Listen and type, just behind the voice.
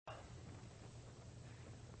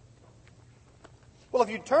Well, if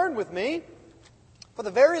you turn with me, for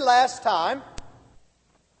the very last time,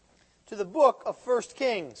 to the book of 1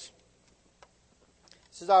 Kings.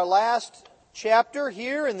 This is our last chapter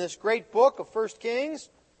here in this great book of 1 Kings.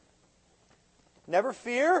 Never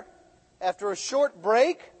fear, after a short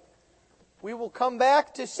break, we will come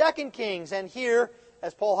back to 2 Kings and hear,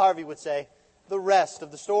 as Paul Harvey would say, the rest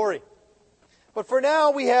of the story. But for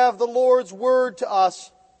now, we have the Lord's word to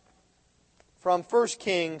us from 1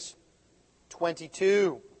 Kings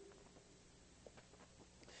 22.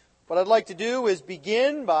 What I'd like to do is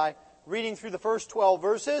begin by reading through the first 12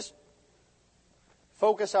 verses,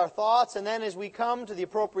 focus our thoughts, and then as we come to the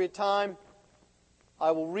appropriate time,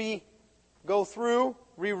 I will reread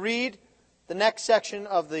the next section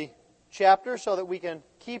of the chapter so that we can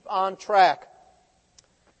keep on track.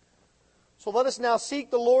 So let us now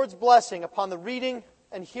seek the Lord's blessing upon the reading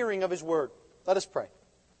and hearing of His Word. Let us pray.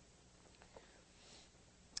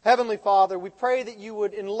 Heavenly Father, we pray that You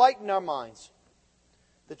would enlighten our minds,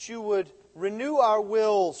 that You would renew our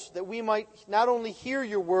wills, that we might not only hear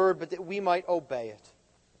Your Word, but that we might obey it.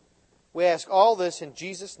 We ask all this in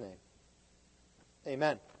Jesus' name.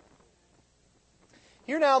 Amen.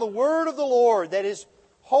 Hear now the word of the Lord that is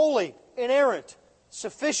holy, inerrant,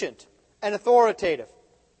 sufficient, and authoritative.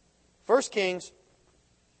 1 Kings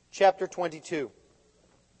chapter 22.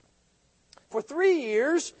 For 3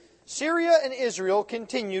 years, Syria and Israel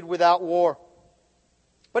continued without war.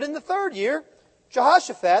 But in the 3rd year,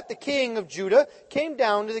 Jehoshaphat, the king of Judah, came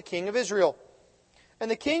down to the king of Israel. And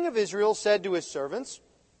the king of Israel said to his servants,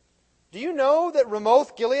 "Do you know that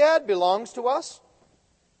Ramoth-Gilead belongs to us?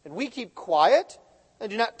 And we keep quiet and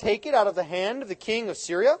do not take it out of the hand of the king of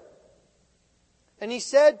Syria?" And he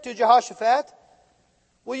said to Jehoshaphat,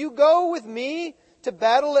 "Will you go with me to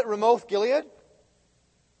battle at Ramoth-Gilead?"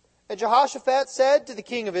 And Jehoshaphat said to the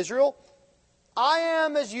king of Israel, "I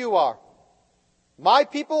am as you are, my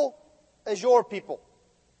people as your people,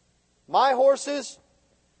 my horses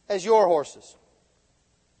as your horses."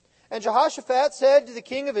 And Jehoshaphat said to the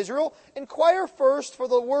king of Israel, "Inquire first for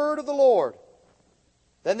the word of the Lord."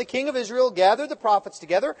 Then the king of Israel gathered the prophets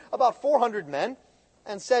together, about 400 men,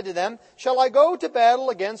 and said to them, "Shall I go to battle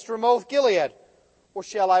against Ramoth-Gilead, or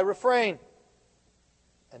shall I refrain?"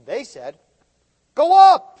 And they said, "Go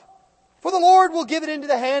up, for the Lord will give it into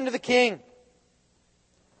the hand of the king."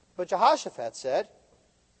 But Jehoshaphat said,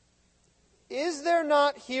 "Is there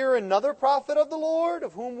not here another prophet of the Lord,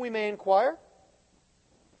 of whom we may inquire?"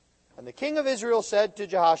 And the king of Israel said to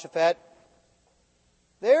Jehoshaphat,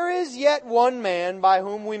 "There is yet one man by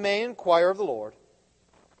whom we may inquire of the Lord,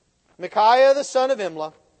 Micaiah the son of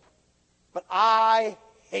Imlah, but I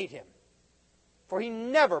hate him, for he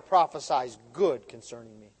never prophesies good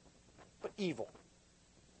concerning me, but evil."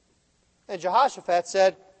 And Jehoshaphat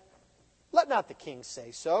said, "Let not the king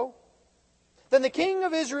say so." Then the king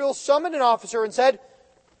of Israel summoned an officer and said,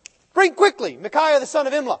 "Bring quickly Micaiah the son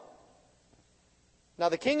of Imlah." Now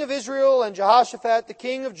the king of Israel and Jehoshaphat the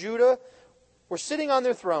king of Judah were sitting on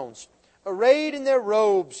their thrones, arrayed in their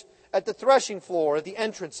robes at the threshing floor at the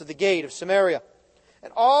entrance of the gate of Samaria.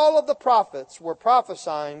 And all of the prophets were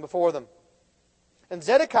prophesying before them. And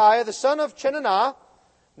Zedekiah the son of Chenaanah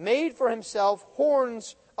made for himself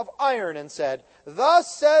horns of iron and said,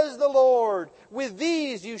 "Thus says the Lord, with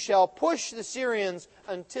these you shall push the Syrians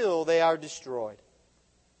until they are destroyed."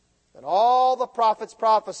 And all the prophets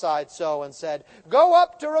prophesied so and said, "Go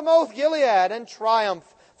up to Ramoth-Gilead and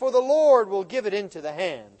triumph, for the Lord will give it into the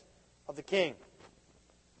hand of the king."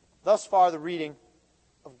 Thus far the reading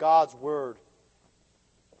of God's Word.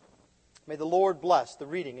 May the Lord bless the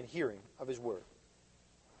reading and hearing of His Word.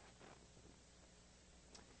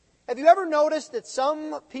 Have you ever noticed that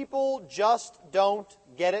some people just don't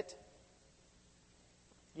get it?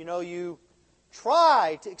 You know, you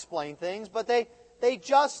try to explain things, but they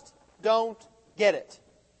just don't get it.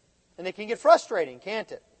 And it can get frustrating,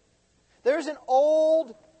 can't it? There's an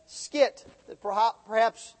old skit that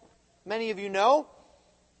perhaps many of you know.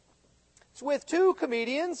 It's with 2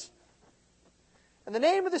 comedians. And the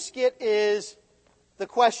name of the skit is the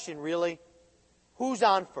question, really, who's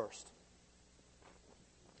on first?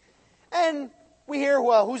 And we hear,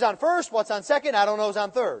 well, who's on first? What's on second? I don't know who's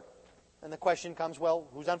on third. And the question comes, well,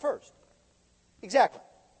 who's on first? Exactly.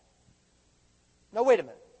 No, wait a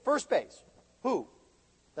minute. First base. Who?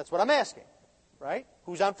 That's what I'm asking. Right?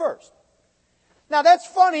 Who's on first? Now that's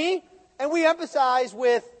funny, and we emphasize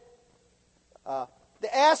with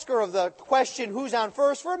the asker of the question, who's on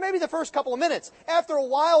first, for maybe the first couple of minutes. After a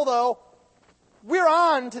while, though, we're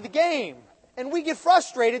on to the game, and we get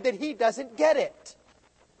frustrated that he doesn't get it.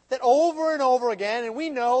 That over and over again, and we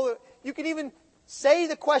know, you can even say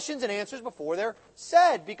the questions and answers before they're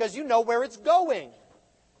said, because you know where it's going.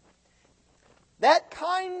 That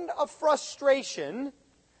kind of frustration,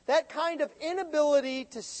 that kind of inability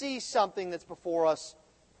to see something that's before us,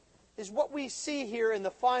 is what we see here in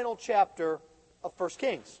the final chapter of 1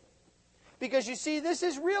 Kings. Because you see, this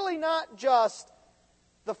is really not just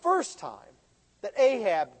the first time that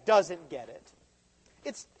Ahab doesn't get it.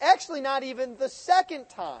 It's actually not even the second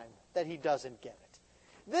time that he doesn't get it.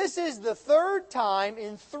 This is the third time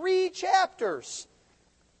in 3 chapters.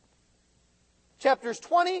 Chapters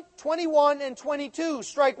 20, 21, and 22.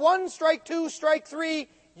 Strike 1, strike 2, strike 3.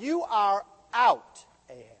 You are out,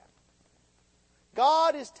 Ahab.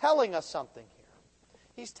 God is telling us something here.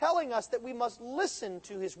 He's telling us that we must listen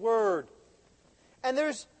to His Word. And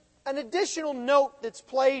there's an additional note that's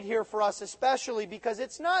played here for us especially, because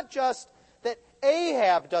it's not just that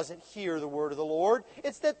Ahab doesn't hear the word of the Lord.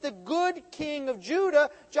 It's that the good king of Judah,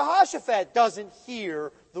 Jehoshaphat, doesn't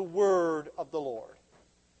hear the word of the Lord.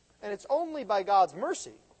 And it's only by God's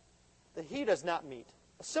mercy that he does not meet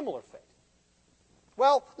a similar fate.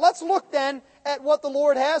 Well, let's look then at what the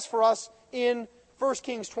Lord has for us in 1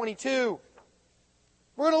 Kings 22.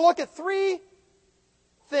 We're going to look at 3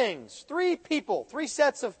 things, 3 people, 3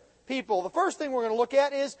 sets of people. The first thing we're going to look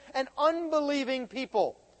at is an unbelieving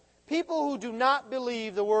people. People who do not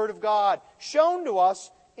believe the Word of God, shown to us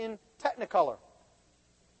in Technicolor,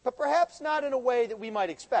 but perhaps not in a way that we might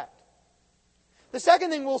expect. The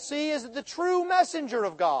second thing we'll see is the true messenger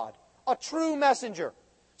of God, a true messenger.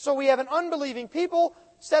 So we have an unbelieving people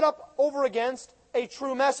set up over against a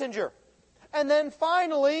true messenger. And then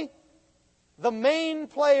finally, the main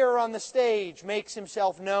player on the stage makes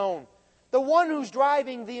himself known. The one who's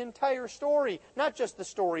driving the entire story. Not just the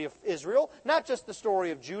story of Israel, not just the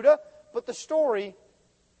story of Judah, but the story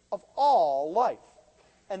of all life.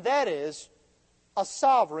 And that is a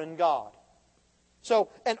sovereign God. So,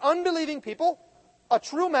 an unbelieving people, a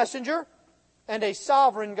true messenger, and a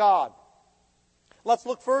sovereign God. Let's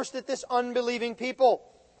look first at this unbelieving people.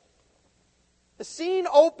 The scene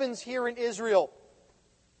opens here in Israel.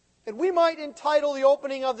 And we might entitle the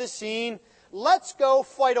opening of this scene, "Let's Go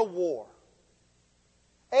Fight a War."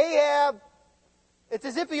 Ahab, it's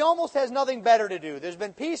as if he almost has nothing better to do. There's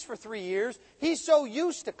been peace for 3 years. He's so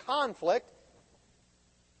used to conflict.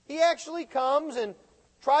 He actually comes and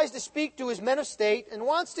tries to speak to his men of state and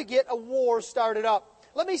wants to get a war started up.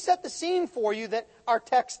 Let me set the scene for you that our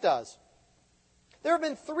text does. There have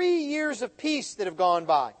been 3 years of peace that have gone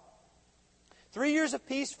by. 3 years of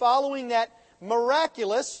peace following that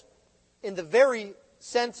miraculous, in the very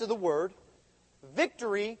sense of the word,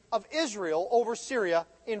 victory of Israel over Syria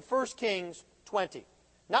in 1 Kings 20.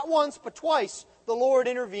 Not once, but twice, the Lord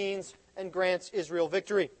intervenes and grants Israel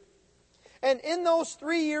victory. And in those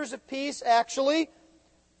 3 years of peace, actually,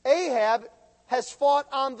 Ahab has fought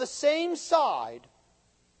on the same side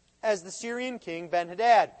as the Syrian king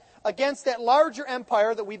Ben-Hadad, against that larger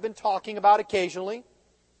empire that we've been talking about occasionally,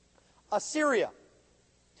 Assyria.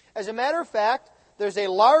 As a matter of fact, there's a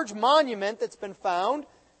large monument that's been found,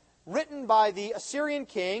 written by the Assyrian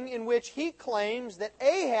king, in which he claims that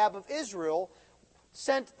Ahab of Israel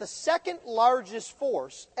sent the second largest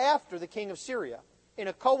force after the king of Syria in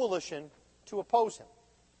a coalition to oppose him.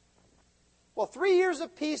 Well, 3 years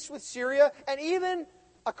of peace with Syria and even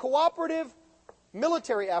a cooperative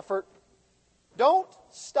military effort don't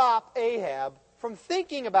stop Ahab from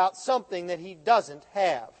thinking about something that he doesn't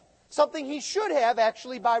have. Something he should have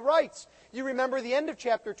actually by rights. You remember the end of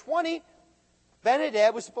chapter 20,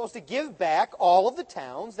 Ben-Hadad was supposed to give back all of the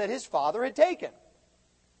towns that his father had taken.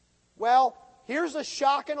 Well, here's a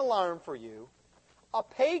shock and alarm for you. A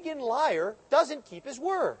pagan liar doesn't keep his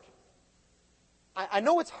word. I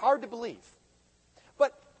know it's hard to believe.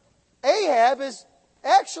 But Ahab has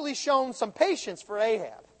actually shown some patience for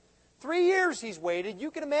Ahab. 3 years he's waited. You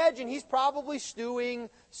can imagine he's probably stewing,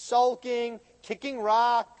 sulking, kicking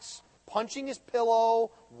rocks, punching his pillow,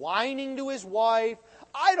 whining to his wife.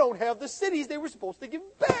 I don't have the cities they were supposed to give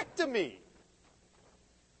back to me.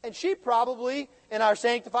 And she probably, in our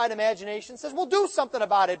sanctified imagination, says, well, do something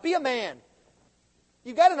about it. Be a man.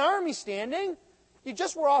 You've got an army standing. You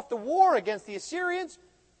just were off to war against the Assyrians.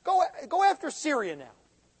 Go after Syria now.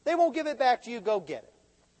 They won't give it back to you. Go get it.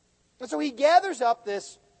 And so he gathers up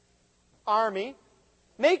this army,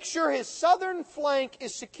 makes sure his southern flank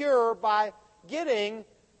is secure by getting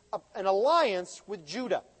an alliance with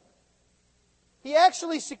Judah. He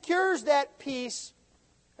actually secures that peace,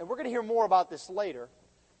 and we're going to hear more about this later,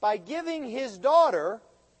 by giving his daughter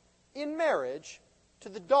in marriage to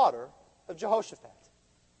the daughter of Jehoshaphat.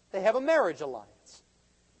 They have a marriage alliance.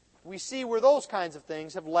 We see where those kinds of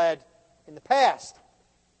things have led in the past.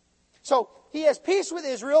 So he has peace with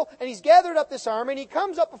Israel, and he's gathered up this army, and he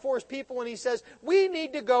comes up before his people and he says, we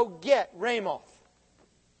need to go get Ramoth.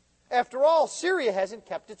 After all, Syria hasn't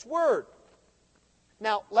kept its word.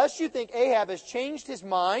 Now, lest you think Ahab has changed his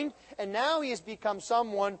mind, and now he has become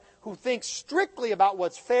someone who thinks strictly about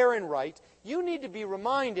what's fair and right, you need to be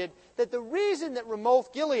reminded that the reason that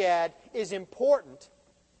Ramoth-Gilead is important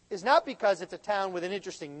is not because it's a town with an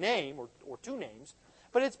interesting name, or two names,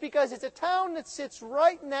 but it's because it's a town that sits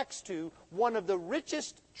right next to one of the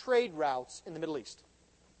richest trade routes in the Middle East.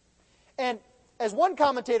 And as one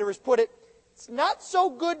commentator has put it, it's not so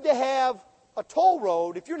good to have a toll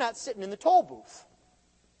road if you're not sitting in the toll booth.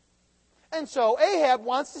 And so Ahab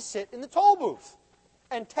wants to sit in the toll booth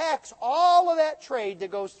and tax all of that trade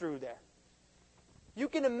that goes through there. You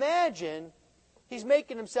can imagine he's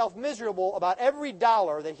making himself miserable about every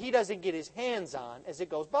dollar that he doesn't get his hands on as it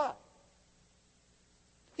goes by.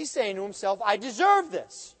 He's saying to himself, I deserve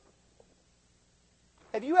this.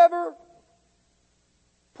 Have you ever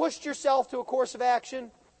pushed yourself to a course of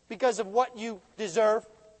action because of what you deserve?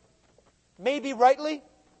 Maybe rightly,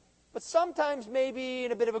 but sometimes maybe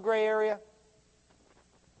in a bit of a gray area.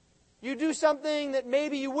 You do something that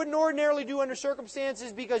maybe you wouldn't ordinarily do under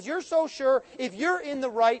circumstances because you're so sure if you're in the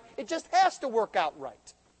right, it just has to work out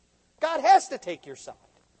right. God has to take your side.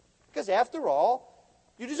 Because after all,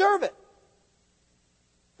 you deserve it.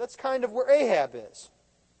 That's kind of where Ahab is.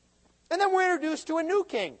 And then we're introduced to a new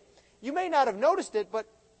king. You may not have noticed it, but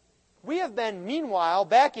we have been, meanwhile,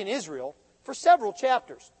 back in Israel for several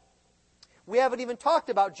chapters. We haven't even talked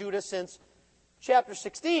about Judah since chapter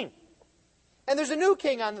 16. And there's a new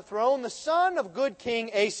king on the throne, the son of good King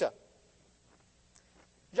Asa.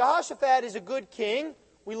 Jehoshaphat is a good king.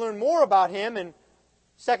 We learn more about him in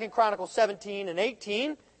 2 Chronicles 17 and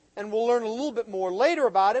 18, and we'll learn a little bit more later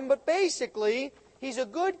about him. But basically, he's a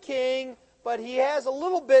good king, but he has a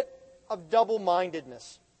little bit of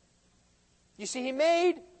double-mindedness. You see, he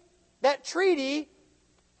made that treaty,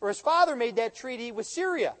 or his father made that treaty with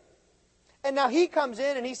Syria. And now he comes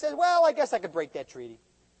in and he says, well, I guess I could break that treaty.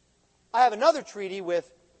 I have another treaty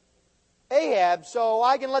with Ahab, so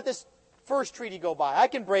I can let this first treaty go by. I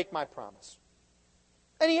can break my promise.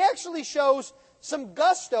 And he actually shows some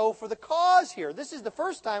gusto for the cause here. This is the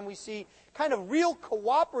first time we see kind of real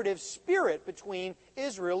cooperative spirit between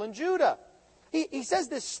Israel and Judah. He says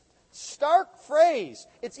this stark phrase.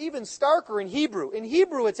 It's even starker in Hebrew. In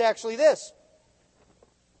Hebrew, it's actually this.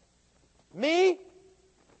 Me,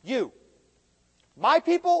 you. My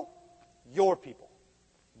people, your people.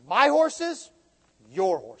 My horses,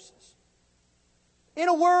 your horses. In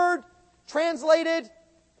a word, translated,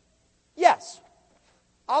 yes,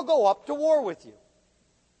 I'll go up to war with you.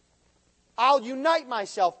 I'll unite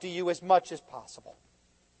myself to you as much as possible.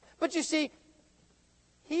 But you see,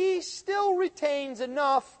 he still retains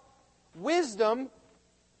enough wisdom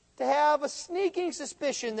to have a sneaking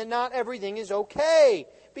suspicion that not everything is okay.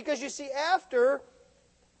 Because you see, after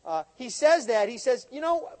he says that, he says,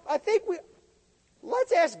 I think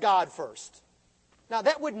let's ask God first. Now,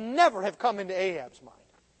 that would never have come into Ahab's mind.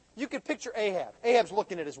 You could picture Ahab. Ahab's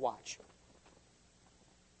looking at his watch.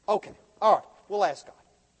 Okay, all right, we'll ask God.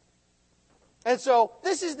 And so,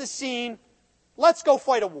 this is the scene. Let's go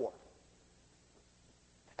fight a war.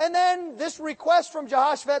 And then this request from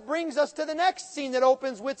Jehoshaphat brings us to the next scene that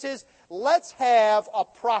opens, which is, let's have a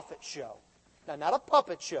prophet show. Now, not a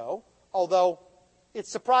puppet show, although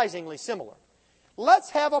it's surprisingly similar.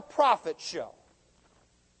 Let's have a prophet show.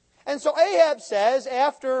 And so Ahab says,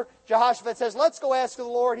 after Jehoshaphat says, let's go ask the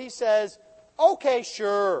Lord, he says, okay,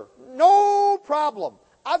 sure, no problem.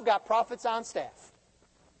 I've got prophets on staff.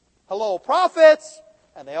 Hello, prophets!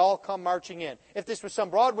 And they all come marching in. If this was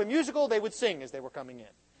some Broadway musical, they would sing as they were coming in.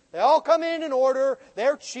 They all come in order.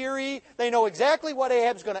 They're cheery. They know exactly what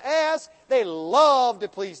Ahab's going to ask. They love to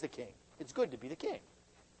please the king. It's good to be the king.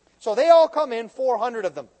 So they all come in, 400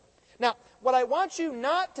 of them. Now, what I want you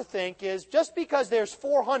not to think is, just because there's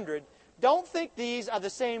 400, don't think these are the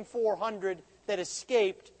same 400 that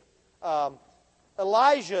escaped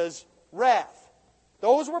Elijah's wrath.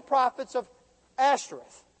 Those were prophets of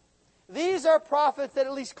Ashtoreth. These are prophets that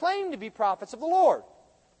at least claim to be prophets of the Lord.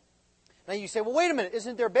 Now you say, well, wait a minute,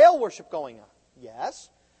 isn't there Baal worship going on? Yes.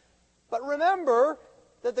 But remember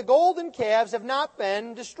that the golden calves have not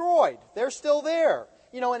been destroyed. They're still there.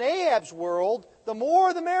 In Ahab's world, the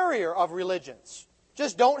more the merrier of religions.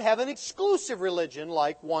 Just don't have an exclusive religion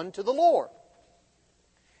like one to the Lord.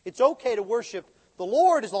 It's okay to worship the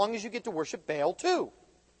Lord as long as you get to worship Baal too.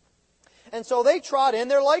 And so they trot in.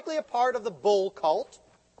 They're likely a part of the bull cult.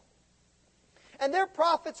 And they're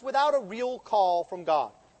prophets without a real call from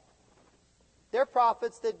God. They're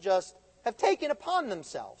prophets that just have taken upon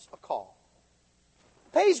themselves a call.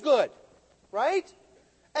 Pays good, right?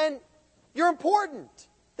 And you're important.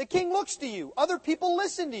 The king looks to you. Other people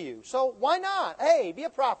listen to you. So why not? Hey, be a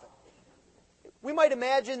prophet. We might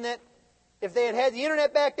imagine that if they had had the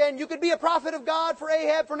internet back then, you could be a prophet of God for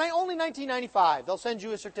Ahab for only $19.95. They'll send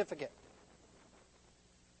you a certificate.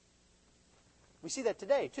 We see that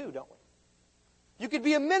today too, don't we? You could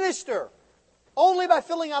be a minister only by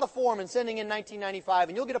filling out a form and sending in $19.95,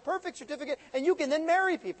 and you'll get a perfect certificate, and you can then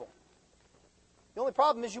marry people. The only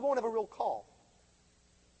problem is you won't have a real call.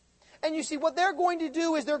 And you see, what they're going to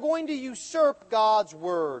do is they're going to usurp God's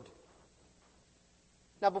word.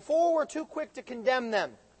 Now, before we're too quick to condemn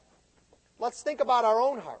them, let's think about our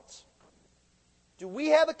own hearts. Do we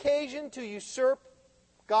have occasion to usurp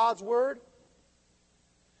God's word?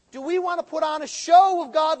 Do we want to put on a show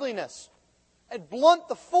of godliness and blunt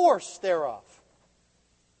the force thereof?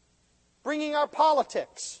 Bringing our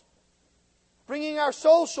politics, bringing our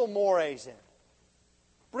social mores in,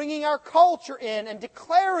 bringing our culture in and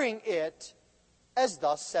declaring it as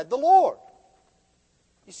thus said the Lord.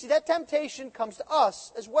 You see, that temptation comes to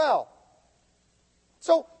us as well.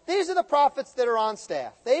 So these are the prophets that are on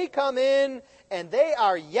staff. They come in and they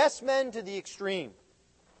are yes men to the extreme.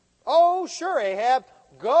 Oh, sure, Ahab,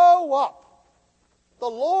 go up. The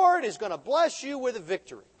Lord is going to bless you with a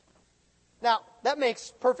victory. Now, that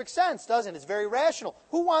makes perfect sense, doesn't it? It's very rational.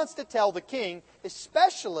 Who wants to tell the king,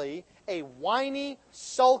 especially a whiny,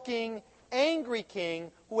 sulking, angry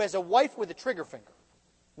king who has a wife with a trigger finger?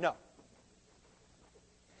 No.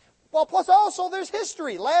 Well, plus also there's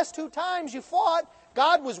history. Last 2 times you fought,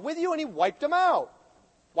 God was with you and He wiped them out.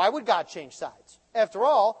 Why would God change sides? After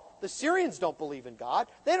all, the Syrians don't believe in God.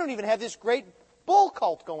 They don't even have this great bull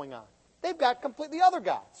cult going on. They've got completely other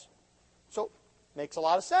gods. So, makes a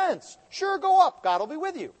lot of sense. Sure, go up. God will be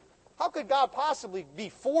with you. How could God possibly be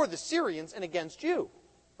for the Syrians and against you?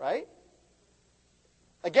 Right?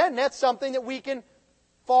 Again, that's something that we can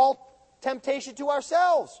fall temptation to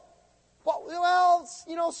ourselves. Well,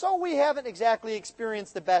 so we haven't exactly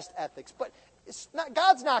experienced the best ethics. But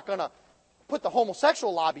God's not going to put the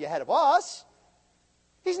homosexual lobby ahead of us.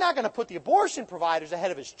 He's not going to put the abortion providers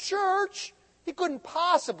ahead of His church. He couldn't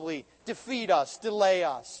possibly defeat us, delay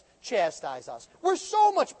us, chastise us. We're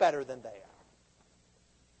so much better than they are.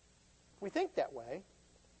 We think that way.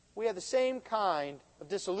 We have the same kind of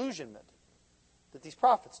disillusionment that these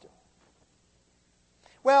prophets do.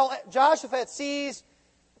 Well, Jehoshaphat sees,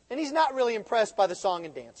 and he's not really impressed by the song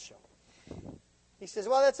and dance show. He says,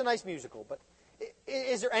 well, that's a nice musical, but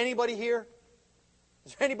is there anybody here?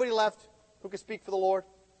 Is there anybody left who can speak for the Lord?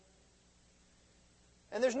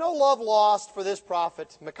 And there's no love lost for this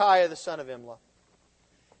prophet, Micaiah the son of Imlah.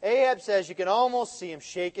 Ahab says you can almost see him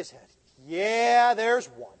shake his head. Yeah, there's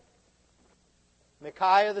one.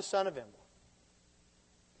 Micaiah the son of Imlah.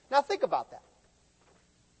 Now think about that.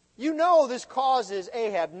 You know this causes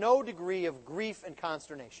Ahab no degree of grief and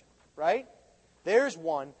consternation, right? There's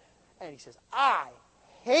one, and he says, I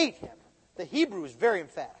hate him. The Hebrew is very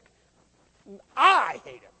emphatic. I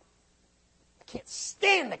hate him. I can't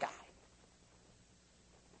stand the guy.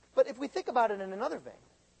 But if we think about it in another vein,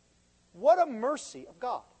 what a mercy of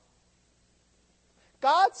God.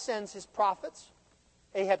 God sends His prophets,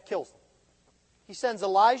 Ahab kills them. He sends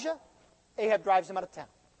Elijah, Ahab drives him out of town.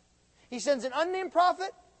 He sends an unnamed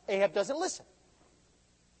prophet, Ahab doesn't listen.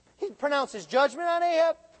 He pronounces judgment on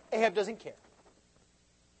Ahab, Ahab doesn't care.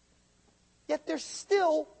 Yet there's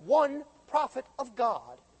still one prophet of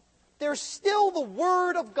God. There's still the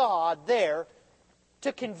Word of God there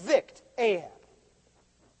to convict Ahab.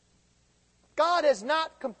 God has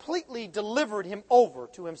not completely delivered him over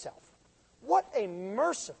to himself. What a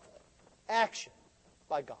merciful action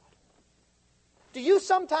by God. Do you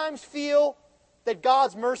sometimes feel that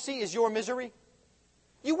God's mercy is your misery?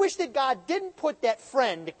 You wish that God didn't put that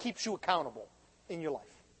friend that keeps you accountable in your life.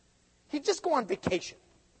 He'd just go on vacation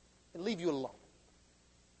and leave you alone.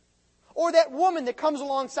 Or that woman that comes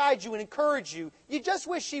alongside you and encourages you, you just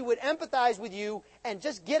wish she would empathize with you and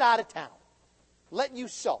just get out of town. Let you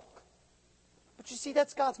sulk. But you see,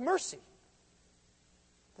 that's God's mercy.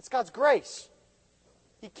 That's God's grace.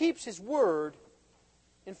 He keeps His word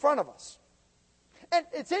in front of us. And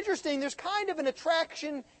it's interesting, there's kind of an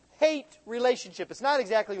attraction-hate relationship. It's not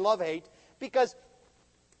exactly love-hate, because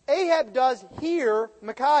Ahab does hear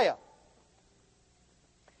Micaiah.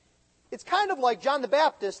 It's kind of like John the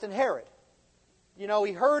Baptist and Herod. You know,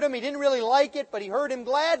 he heard him, he didn't really like it, but he heard him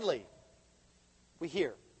gladly. We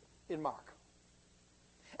hear in Mark.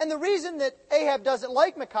 And the reason that Ahab doesn't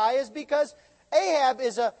like Micaiah is because Ahab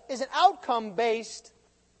is an outcome-based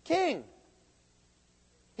king.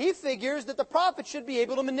 He figures that the prophet should be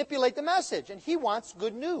able to manipulate the message, and he wants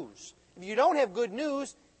good news. If you don't have good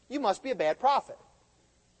news, you must be a bad prophet.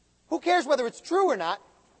 Who cares whether it's true or not?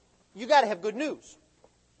 You got to have good news.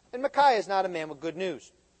 And Micaiah is not a man with good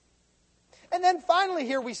news. And then finally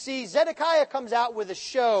here we see Zedekiah comes out with a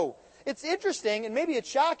show. It's interesting, and maybe it's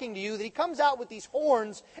shocking to you, that he comes out with these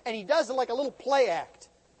horns and he does like a little play act.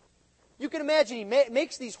 You can imagine he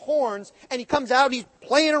makes these horns and he comes out, he's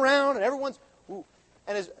playing around, and everyone's... Ooh.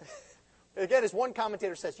 And as one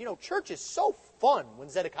commentator says, church is so fun when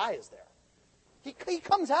Zedekiah is there. He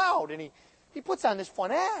comes out and he puts on this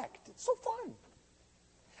fun act. It's so fun.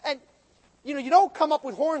 And, you don't come up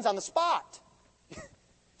with horns on the spot.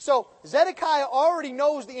 So Zedekiah already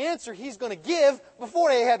knows the answer he's going to give before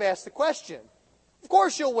Ahab asks the question. Of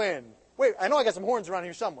course you'll win. Wait, I know I got some horns around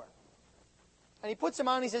here somewhere. And he puts them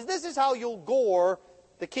on and he says, this is how you'll gore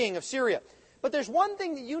the king of Syria. But there's one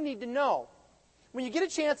thing that you need to know. When you get a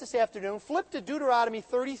chance this afternoon, flip to Deuteronomy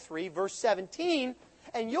 33, verse 17,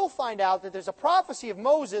 and you'll find out that there's a prophecy of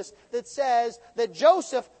Moses that says that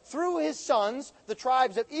Joseph, through his sons, the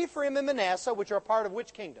tribes of Ephraim and Manasseh, which are a part of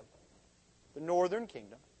which kingdom? The northern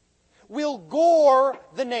kingdom. Will gore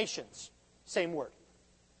the nations. Same word.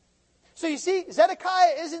 So you see,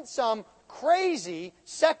 Zedekiah isn't some crazy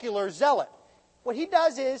secular zealot. What he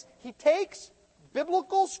does is he takes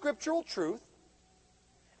biblical scriptural truth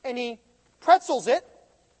and he pretzels it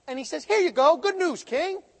and he says, here you go, good news,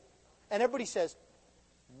 king. And everybody says,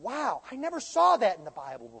 wow, I never saw that in the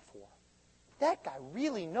Bible before. That guy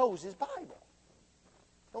really knows his Bible.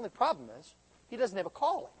 The only problem is he doesn't have a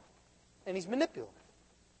calling and he's manipulative.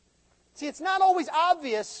 See, it's not always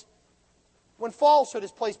obvious when falsehood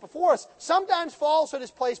is placed before us. Sometimes falsehood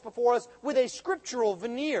is placed before us with a scriptural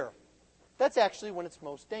veneer. That's actually when it's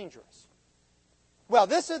most dangerous. Well,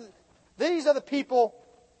 these are the people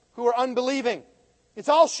who are unbelieving. It's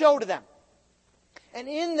all show to them. And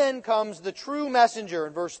in then comes the true messenger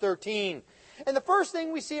in verse 13. And the first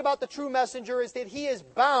thing we see about the true messenger is that he is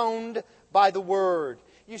bound by the word.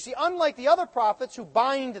 You see, unlike the other prophets who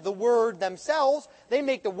bind the word themselves, they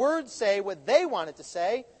make the word say what they want it to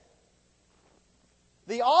say.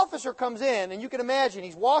 The officer comes in, and you can imagine,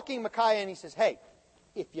 he's walking Micaiah and he says, hey,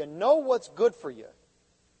 if you know what's good for you,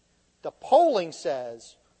 the polling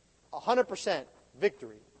says 100%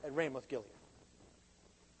 victory at Ramoth Gilead.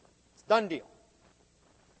 It's a done deal.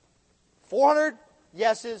 400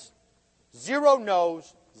 yeses, 0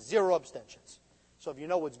 no's, 0 abstentions. So if you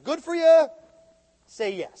know what's good for you,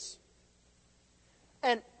 say yes.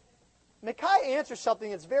 And Micaiah answers something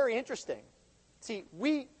that's very interesting. See,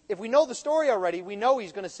 if we know the story already, we know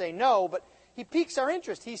he's going to say no, but he piques our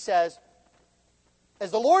interest. He says,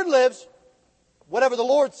 as the Lord lives, whatever the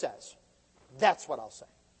Lord says, that's what I'll say.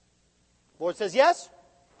 The Lord says yes,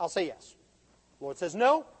 I'll say yes. The Lord says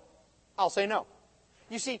no, I'll say no.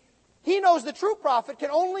 You see, he knows the true prophet can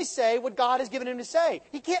only say what God has given him to say.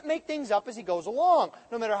 He can't make things up as he goes along,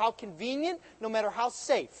 no matter how convenient, no matter how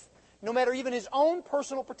safe, no matter even his own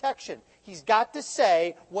personal protection. He's got to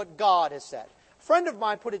say what God has said. A friend of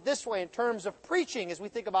mine put it this way in terms of preaching as we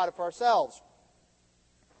think about it for ourselves.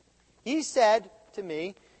 He said to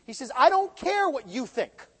me, he says, I don't care what you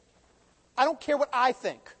think. I don't care what I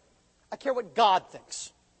think. I care what God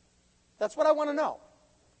thinks. That's what I want to know.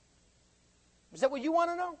 Is that what you want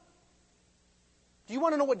to know? Do you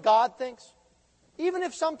want to know what God thinks? Even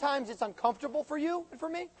if sometimes it's uncomfortable for you and for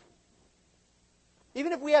me?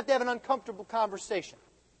 Even if we have to have an uncomfortable conversation?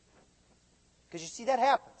 Because you see, that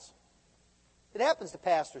happens. It happens to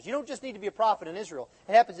pastors. You don't just need to be a prophet in Israel.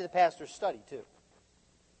 It happens in the pastor's study, too.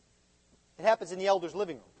 It happens in the elder's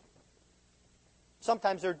living room.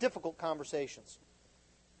 Sometimes there are difficult conversations.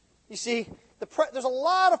 You see, there's a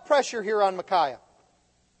lot of pressure here on Micaiah.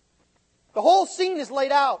 The whole scene is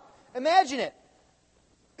laid out. Imagine it.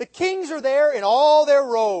 The kings are there in all their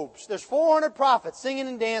robes. There's 400 prophets singing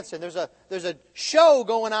and dancing. There's a show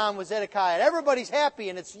going on with Zedekiah. Everybody's happy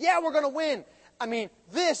and it's, yeah, we're going to win. I mean,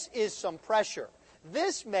 this is some pressure.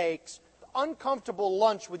 This makes the uncomfortable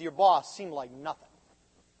lunch with your boss seem like nothing.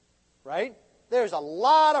 Right? There's a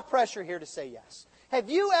lot of pressure here to say yes. Have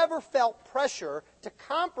you ever felt pressure to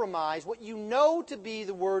compromise what you know to be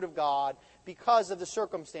the Word of God because of the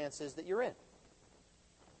circumstances that you're in?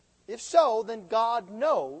 If so, then God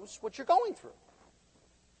knows what you're going through.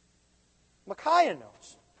 Micaiah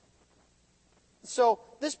knows. So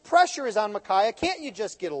this pressure is on Micaiah. Can't you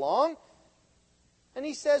just get along? And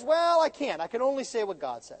he says, well, I can't. I can only say what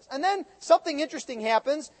God says. And then something interesting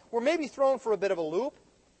happens. We're maybe thrown for a bit of a loop.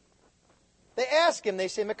 They ask him, they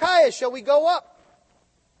say, Micaiah, shall we go up?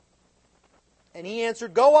 And he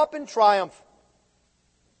answered, go up in triumph.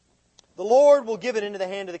 The Lord will give it into the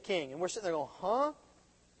hand of the king. And we're sitting there going, huh?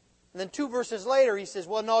 And then 2 verses later, he says,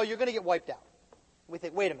 well, no, you're going to get wiped out. We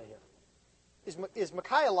think, wait a minute here. Is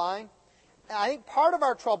Micaiah lying? And I think part of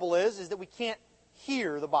our trouble is that we can't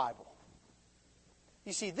hear the Bible.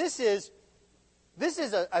 You see, this is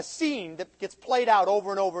a scene that gets played out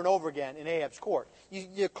over and over and over again in Ahab's court.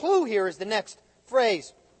 Your clue here is the next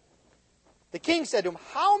phrase. The king said to him,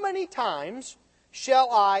 how many times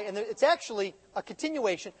shall I, and it's actually a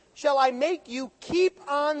continuation, shall I make you keep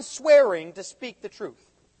on swearing to speak the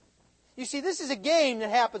truth? You see, this is a game that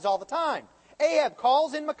happens all the time. Ahab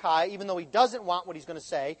calls in Micaiah, even though he doesn't want what he's going to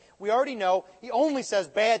say. We already know he only says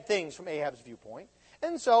bad things from Ahab's viewpoint.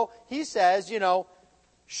 And so he says,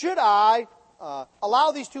 should I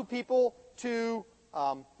allow these 2 people to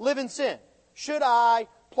live in sin? Should I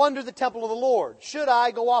plunder the temple of the Lord? Should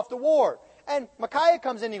I go off to war? And Micaiah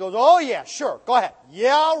comes in and he goes, oh yeah, sure, go ahead.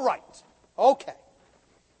 Yeah, right. Okay.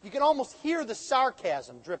 You can almost hear the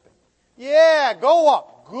sarcasm dripping. Yeah, go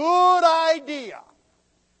up. Good idea.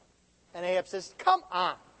 And Ahab says, come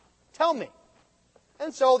on, tell me.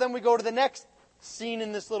 And so then we go to the next scene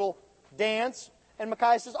in this little dance. And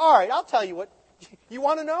Micaiah says, all right, I'll tell you what. You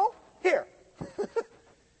want to know? Here.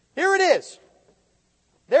 Here it is.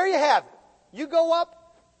 There you have it. You go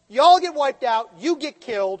up, you all get wiped out, you get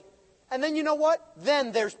killed, and then you know what?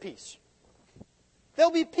 Then there's peace.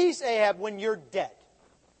 There'll be peace, Ahab, when you're dead.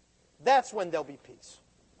 That's when there'll be peace.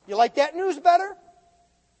 You like that news better?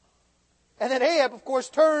 And then Ahab, of course,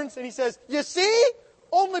 turns and he says, you see?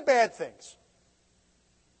 Only bad things.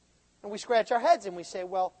 And we scratch our heads and we say,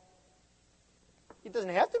 well, it doesn't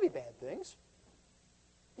have to be bad things.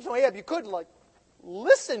 Ahab, you could,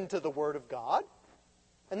 listen to the Word of God,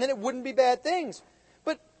 and then it wouldn't be bad things.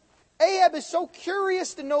 But Ahab is so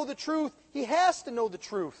curious to know the truth, he has to know the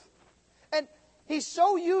truth. And he's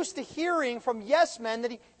so used to hearing from yes men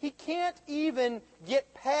that he can't even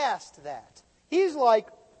get past that. He's like,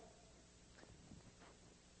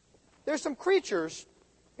 there's some creatures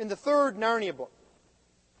in the 3rd Narnia book.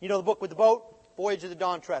 You know the book with the boat? Voyage of the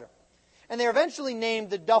Dawn Treader. And they're eventually named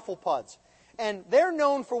the Dufflepuds. And they're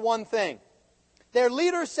known for one thing. Their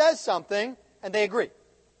leader says something, and they agree.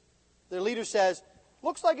 Their leader says,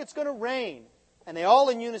 looks like it's going to rain. And they all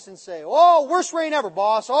in unison say, oh, worst rain ever,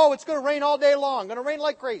 boss. Oh, it's going to rain all day long. Going to rain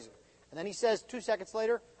like crazy. And then he says 2 seconds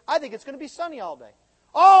later, I think it's going to be sunny all day.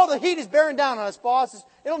 Oh, the heat is bearing down on us, boss.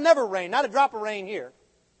 It'll never rain. Not a drop of rain here.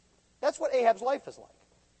 That's what Ahab's life is like.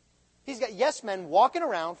 He's got yes men walking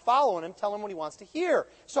around, following him, telling him what he wants to hear.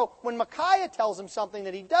 So when Micaiah tells him something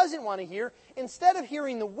that he doesn't want to hear, instead of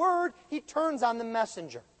hearing the word, he turns on the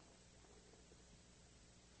messenger.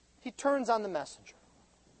 He turns on the messenger.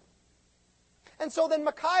 And so then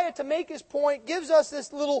Micaiah, to make his point, gives us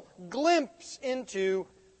this little glimpse into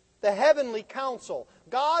the heavenly council,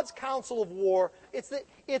 God's council of war.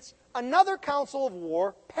 It's another council of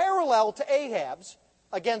war parallel to Ahab's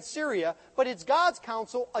against Syria, but it's God's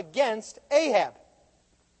counsel against Ahab.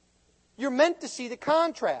 You're meant to see the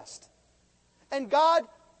contrast. And God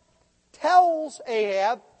tells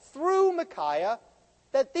Ahab through Micaiah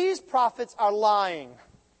that these prophets are lying.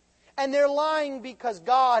 And they're lying because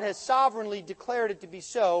God has sovereignly declared it to be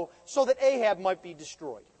so that Ahab might be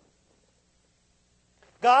destroyed.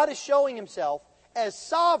 God is showing himself as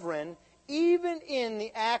sovereign even in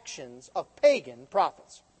the actions of pagan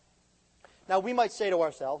prophets. Now, we might say to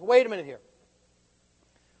ourselves, wait a minute here.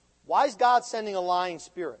 Why is God sending a lying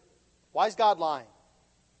spirit? Why is God lying?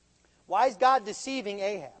 Why is God deceiving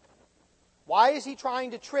Ahab? Why is he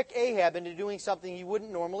trying to trick Ahab into doing something he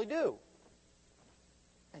wouldn't normally do?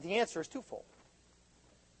 And the answer is twofold.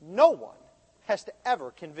 No one has to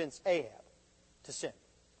ever convince Ahab to sin.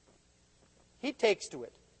 He takes to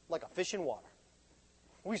it like a fish in water.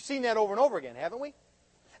 We've seen that over and over again, haven't we?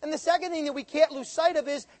 And the second thing that we can't lose sight of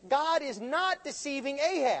is God is not deceiving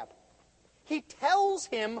Ahab. He tells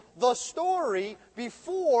him the story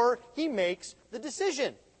before he makes the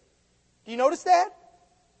decision. Do you notice that?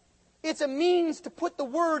 It's a means to put the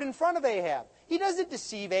word in front of Ahab. He doesn't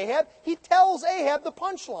deceive Ahab. He tells Ahab the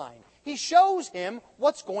punchline. He shows him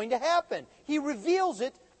what's going to happen. He reveals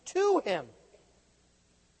it to him.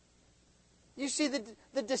 You see,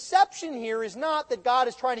 the deception here is not that God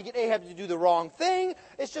is trying to get Ahab to do the wrong thing.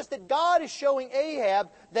 It's just that God is showing Ahab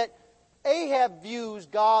that Ahab views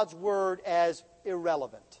God's word as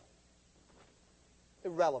irrelevant.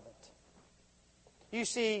 Irrelevant. You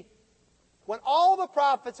see, when all the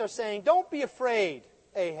prophets are saying, don't be afraid,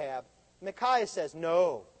 Ahab, Micaiah says,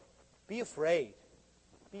 no, be afraid.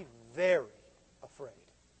 Be very afraid.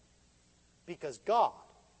 Because God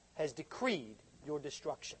has decreed your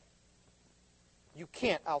destruction. You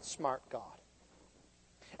can't outsmart God.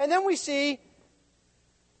 And then we see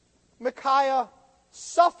Micaiah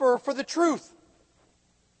suffer for the truth.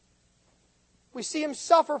 We see him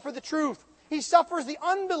suffer for the truth. He suffers the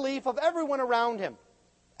unbelief of everyone around him.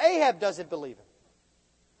 Ahab doesn't believe him.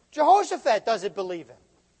 Jehoshaphat doesn't believe him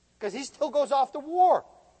because he still goes off to war.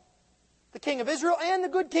 The king of Israel and the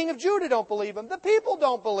good king of Judah don't believe him. The people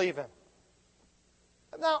don't believe him.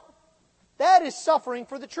 Now, that is suffering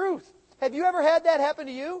for the truth. Have you ever had that happen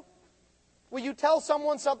to you? Will you tell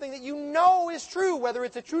someone something that you know is true, whether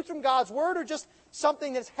it's a truth from God's Word or just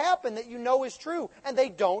something that's happened that you know is true, and they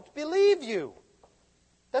don't believe you?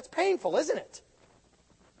 That's painful, isn't it?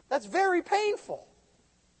 That's very painful.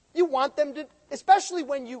 You want them to, especially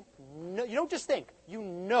when you know, you don't just think, you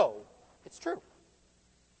know it's true.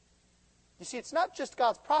 You see, it's not just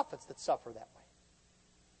God's prophets that suffer that way.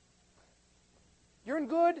 You're in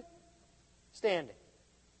good standing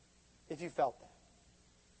if you felt that.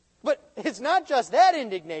 But it's not just that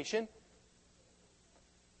indignation.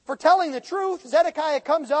 For telling the truth, Zedekiah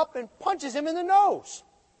comes up and punches him in the nose.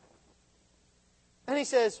 And he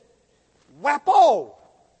says, "Wappo!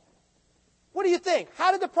 What do you think?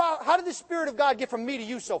 How did the Spirit of God get from me to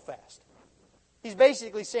you so fast?" He's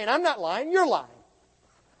basically saying, I'm not lying, you're lying.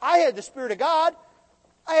 I had the Spirit of God.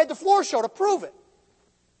 I had the floor show to prove it.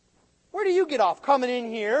 Where do you get off coming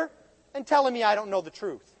in here and telling me I don't know the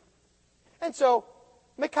truth? And so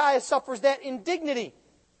Micaiah suffers that indignity.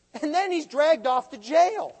 And then he's dragged off to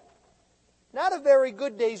jail. Not a very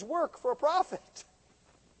good day's work for a prophet.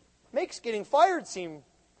 Makes getting fired seem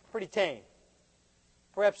pretty tame.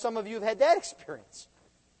 Perhaps some of you have had that experience.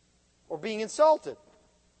 Or being insulted.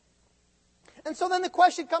 And so then the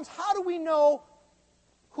question comes, how do we know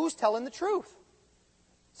who's telling the truth?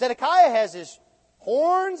 Zedekiah has his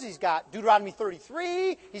horns. He's got Deuteronomy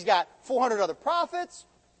 33. He's got 400 other prophets.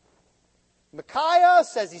 Micaiah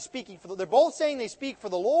says he's speaking for they're both saying they speak for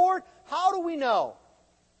the Lord. How do we know?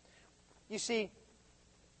 You see,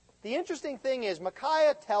 the interesting thing is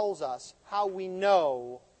Micaiah tells us how we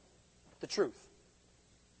know the truth.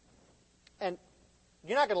 And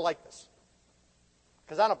you're not going to like this,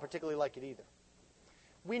 because I don't particularly like it either.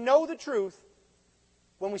 We know the truth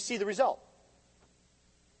when we see the result.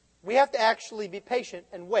 We have to actually be patient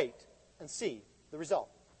and wait and see the result.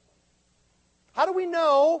 How do we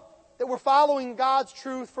know that we're following God's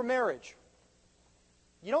truth for marriage?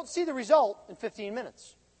 You don't see the result in 15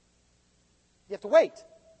 minutes. You have to wait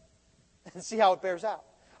and see how it bears out.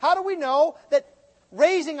 How do we know that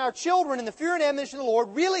raising our children in the fear and admonition of the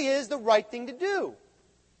Lord really is the right thing to do?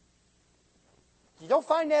 You don't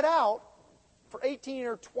find that out for 18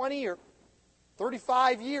 or 20 or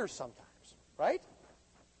 35 years sometimes, right?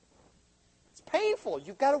 It's painful.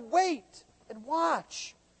 You've got to wait and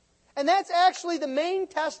watch. And that's actually the main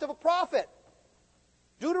test of a prophet.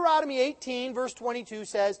 Deuteronomy 18, verse 22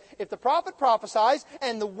 says, if the prophet prophesies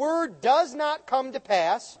and the word does not come to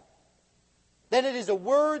pass, then it is a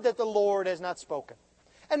word that the Lord has not spoken.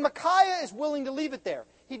 And Micaiah is willing to leave it there.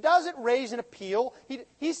 He doesn't raise an appeal.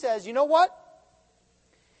 He says, you know what?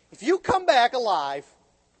 If you come back alive,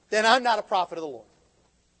 then I'm not a prophet of the Lord.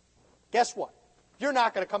 Guess what? You're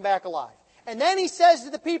not going to come back alive. And then he says to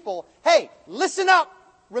the people, hey, listen up.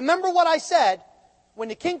 Remember what I said. When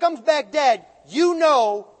the king comes back dead, you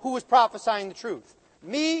know who is prophesying the truth.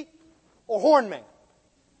 Me or Hornman.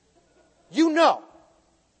 You know.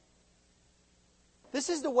 This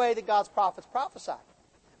is the way that God's prophets prophesy.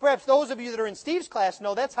 Perhaps those of you that are in Steve's class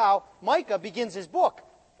know that's how Micah begins his book.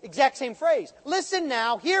 Exact same phrase. Listen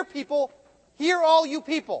now, hear people, hear all you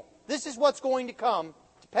people. This is what's going to come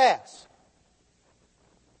to pass.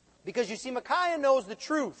 Because you see, Micaiah knows the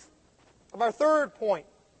truth of our third point.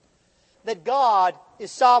 That God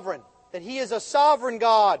is sovereign. That He is a sovereign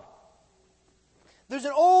God. There's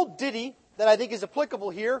an old ditty that I think is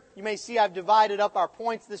applicable here. You may see I've divided up our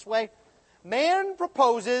points this way. Man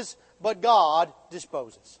proposes, but God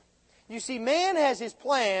disposes. You see, man has his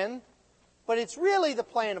plan, but it's really the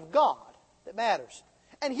plan of God that matters.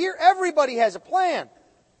 And here everybody has a plan.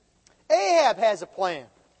 Ahab has a plan.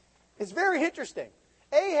 It's very interesting.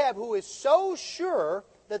 Ahab, who is so sure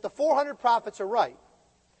that the 400 prophets are right,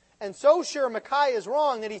 and so sure Micaiah is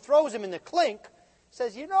wrong that he throws him in the clink,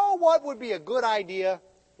 says, you know what would be a good idea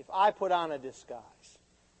if I put on a disguise?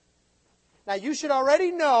 Now you should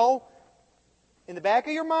already know, in the back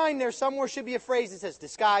of your mind there somewhere should be a phrase that says,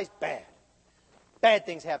 disguise, bad. Bad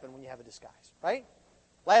things happen when you have a disguise, right?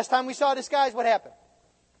 Last time we saw a disguise, what happened?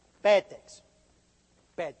 Bad things.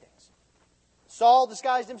 Bad things. Saul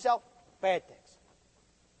disguised himself, bad things.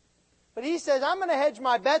 But he says, I'm going to hedge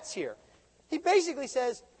my bets here. He basically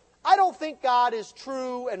says, I don't think God is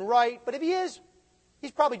true and right, but if He is,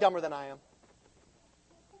 He's probably dumber than I am.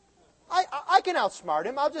 I can outsmart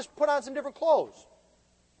Him. I'll just put on some different clothes.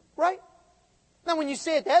 Right? Now, when you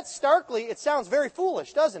say it that starkly, it sounds very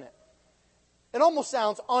foolish, doesn't it? It almost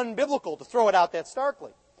sounds unbiblical to throw it out that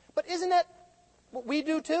starkly. But isn't that what we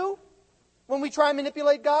do too when we try and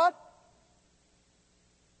manipulate God?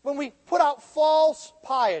 When we put out false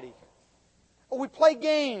piety, or we play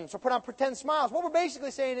games, or put on pretend smiles, what we're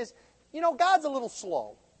basically saying is, God's a little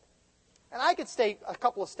slow, and I could stay a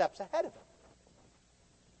couple of steps ahead of Him.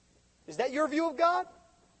 Is that your view of God?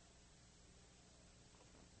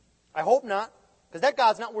 I hope not, because that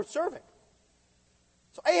God's not worth serving.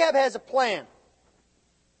 So Ahab has a plan.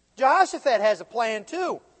 Jehoshaphat has a plan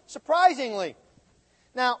too, surprisingly.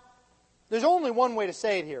 Now, there's only one way to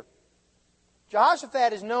say it here.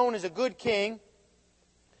 Jehoshaphat is known as a good king,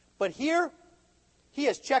 but here he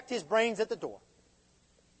has checked his brains at the door.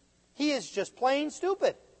 He is just plain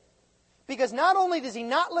stupid. Because not only does he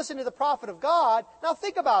not listen to the prophet of God, now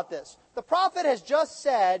think about this. The prophet has just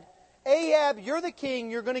said, Ahab, you're the king,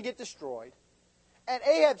 you're going to get destroyed. And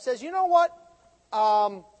Ahab says, you know what?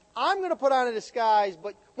 I'm going to put on a disguise,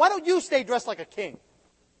 but why don't you stay dressed like a king?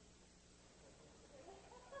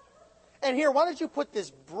 And here, why don't you put this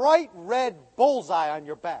bright red bullseye on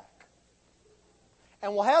your back?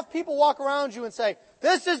 And we'll have people walk around you and say,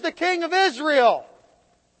 this is the king of Israel.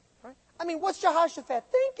 Right? I mean, what's Jehoshaphat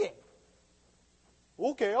thinking?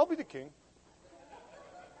 Okay, I'll be the king.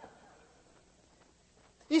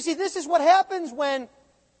 You see, this is what happens when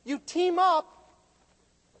you team up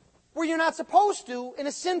where you're not supposed to in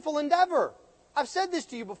a sinful endeavor. I've said this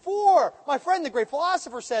to you before. My friend, the great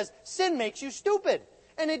philosopher, says, sin makes you stupid.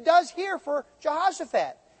 And it does here for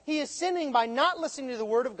Jehoshaphat. He is sinning by not listening to the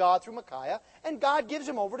word of God through Micaiah, and God gives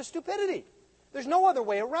him over to stupidity. There's no other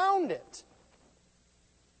way around it.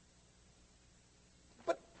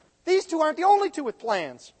 But these two aren't the only two with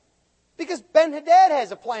plans. Because Ben-Hadad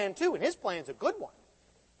has a plan too, and his plan's a good one.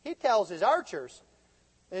 He tells his archers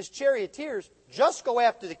and his charioteers, just go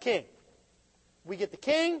after the king. We get the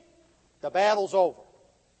king, the battle's over.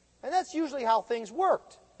 And that's usually how things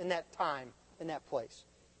worked in that time, in that place.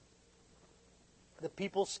 The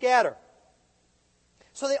people scatter.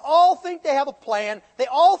 So they all think they have a plan. They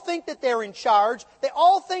all think that they're in charge. They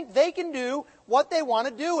all think they can do what they want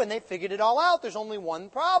to do, and they figured it all out. There's only one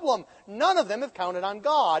problem. None of them have counted on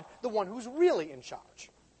God, the one who's really in charge.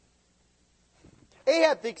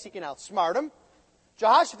 Ahab thinks he can outsmart him.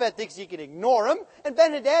 Jehoshaphat thinks he can ignore him. And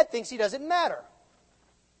Ben-Hadad thinks he doesn't matter.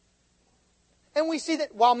 And we see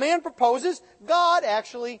that while man proposes, God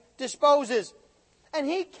actually disposes. And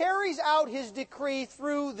He carries out His decree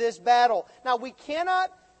through this battle. Now, we cannot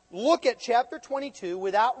look at chapter 22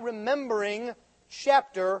 without remembering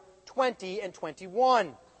chapter 20 and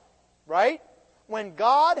 21. Right? When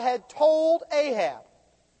God had told Ahab,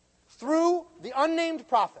 through the unnamed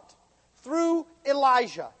prophet, through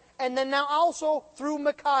Elijah, and then now also through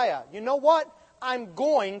Micaiah, you know what? I'm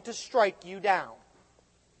going to strike you down.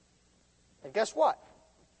 And guess what?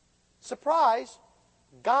 Surprise,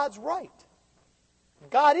 God's right.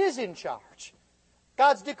 God is in charge.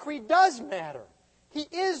 God's decree does matter. He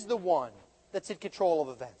is the one that's in control of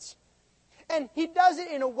events. And He does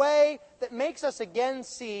it in a way that makes us again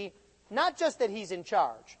see not just that He's in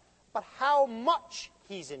charge, but how much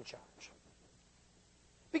He's in charge.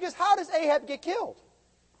 Because how does Ahab get killed?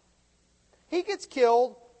 He gets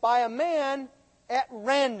killed by a man at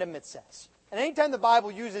random, it says. And anytime the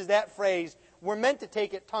Bible uses that phrase, we're meant to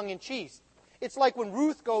take it tongue-in-cheek. It's like when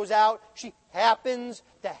Ruth goes out, she happens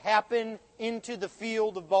to happen into the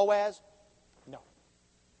field of Boaz. No.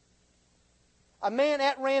 A man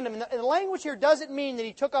at random. And the language here doesn't mean that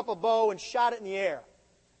he took up a bow and shot it in the air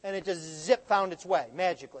and it just found its way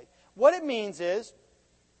magically. What it means is,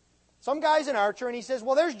 some guy's an archer and he says,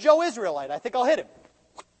 well, there's Joe Israelite. I think I'll hit him.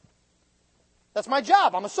 That's my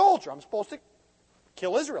job. I'm a soldier. I'm supposed to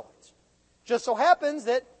kill Israelites. Just so happens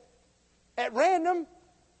that at random,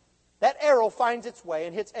 that arrow finds its way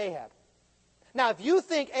and hits Ahab. Now, if you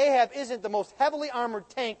think Ahab isn't the most heavily armored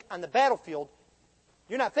tank on the battlefield,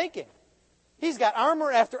 you're not thinking. He's got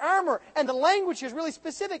armor after armor, and the language here is really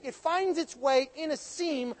specific. It finds its way in a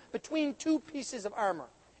seam between two pieces of armor.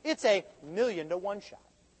 It's a 1,000,000-to-1 shot.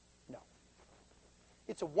 No.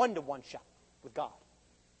 It's a 1-to-1 shot with God.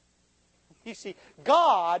 You see,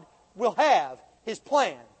 God will have His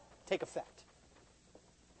plan take effect.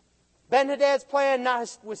 Ben-Hadad's plan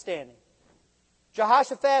notwithstanding.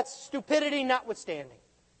 Jehoshaphat's stupidity notwithstanding.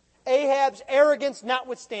 Ahab's arrogance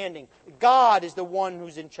notwithstanding. God is the one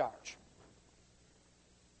who's in charge.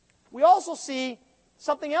 We also see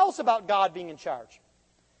something else about God being in charge.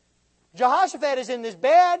 Jehoshaphat is in this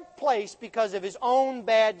bad place because of his own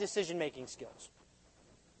bad decision-making skills.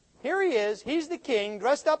 Here he is. He's the king,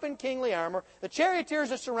 dressed up in kingly armor. The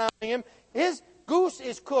charioteers are surrounding him. His goose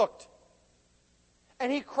is cooked.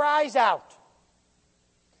 And he cries out.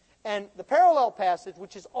 And the parallel passage,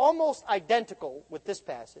 which is almost identical with this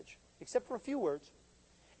passage, except for a few words,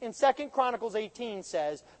 in 2 Chronicles 18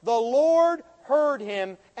 says, "The Lord heard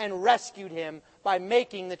him and rescued him by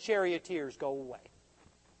making the charioteers go away."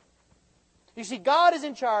 You see, God is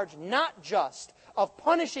in charge not just of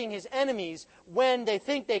punishing His enemies when they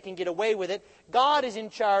think they can get away with it. God is in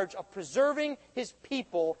charge of preserving His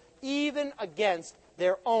people even against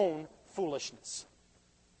their own foolishness.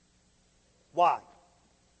 Why?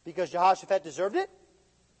 Because Jehoshaphat deserved it?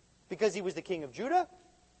 Because he was the king of Judah?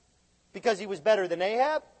 Because he was better than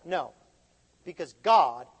Ahab? No. Because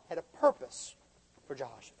God had a purpose for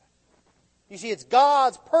Jehoshaphat. You see, it's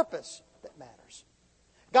God's purpose that matters.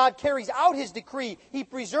 God carries out His decree. He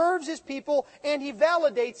preserves His people and He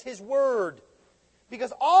validates His word.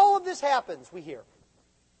 Because all of this happens, we hear,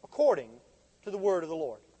 according to the word of the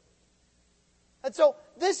Lord. And so,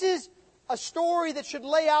 this is a story that should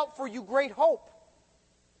lay out for you great hope.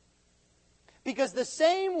 Because the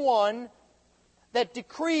same one that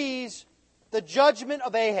decrees the judgment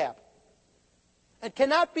of Ahab and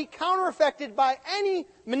cannot be counter-effected by any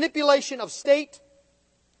manipulation of state,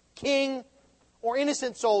 king, or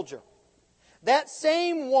innocent soldier, that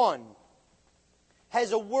same one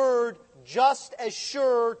has a word just as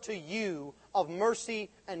sure to you of mercy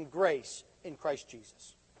and grace in Christ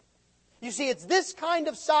Jesus. You see, it's this kind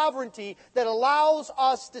of sovereignty that allows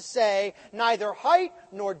us to say, neither height,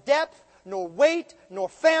 nor depth, nor weight, nor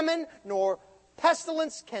famine, nor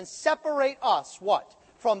pestilence can separate us, what?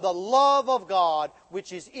 From the love of God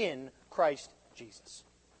which is in Christ Jesus.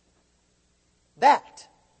 That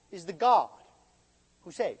is the God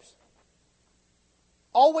who saves.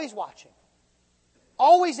 Always watching.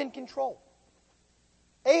 Always in control.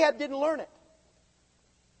 Ahab didn't learn it.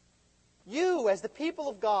 You, as the people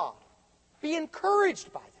of God, be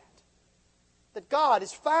encouraged by that. That God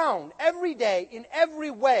is found every day, in every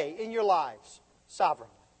way in your lives,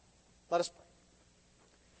 sovereignly. Let us pray.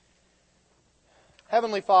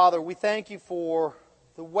 Heavenly Father, we thank You for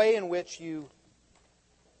the way in which You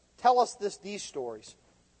tell us these stories,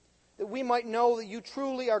 that we might know that You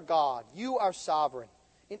truly are God. You are sovereign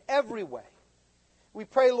in every way. We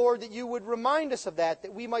pray, Lord, that You would remind us of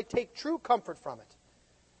that we might take true comfort from it.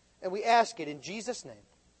 And we ask it in Jesus' name.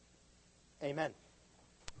 Amen.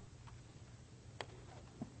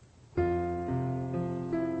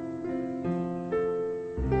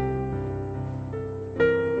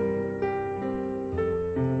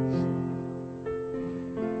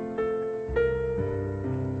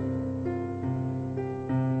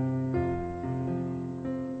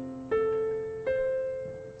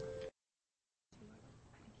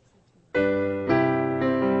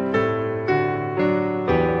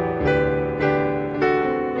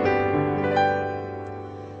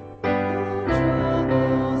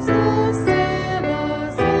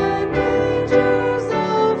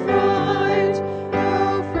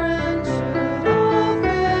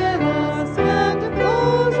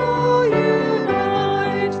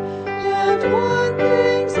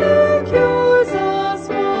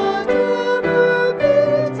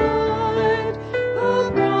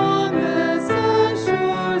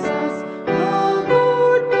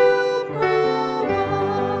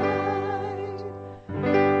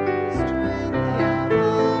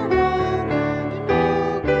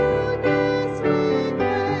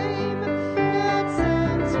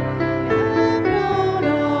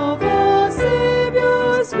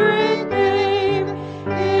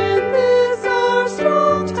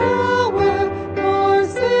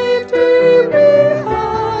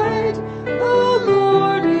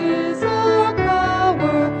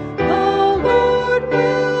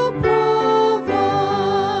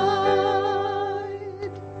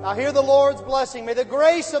 May the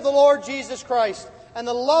grace of the Lord Jesus Christ and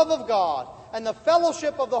the love of God and the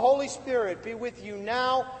fellowship of the Holy Spirit be with you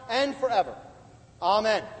now and forever.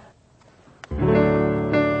 Amen.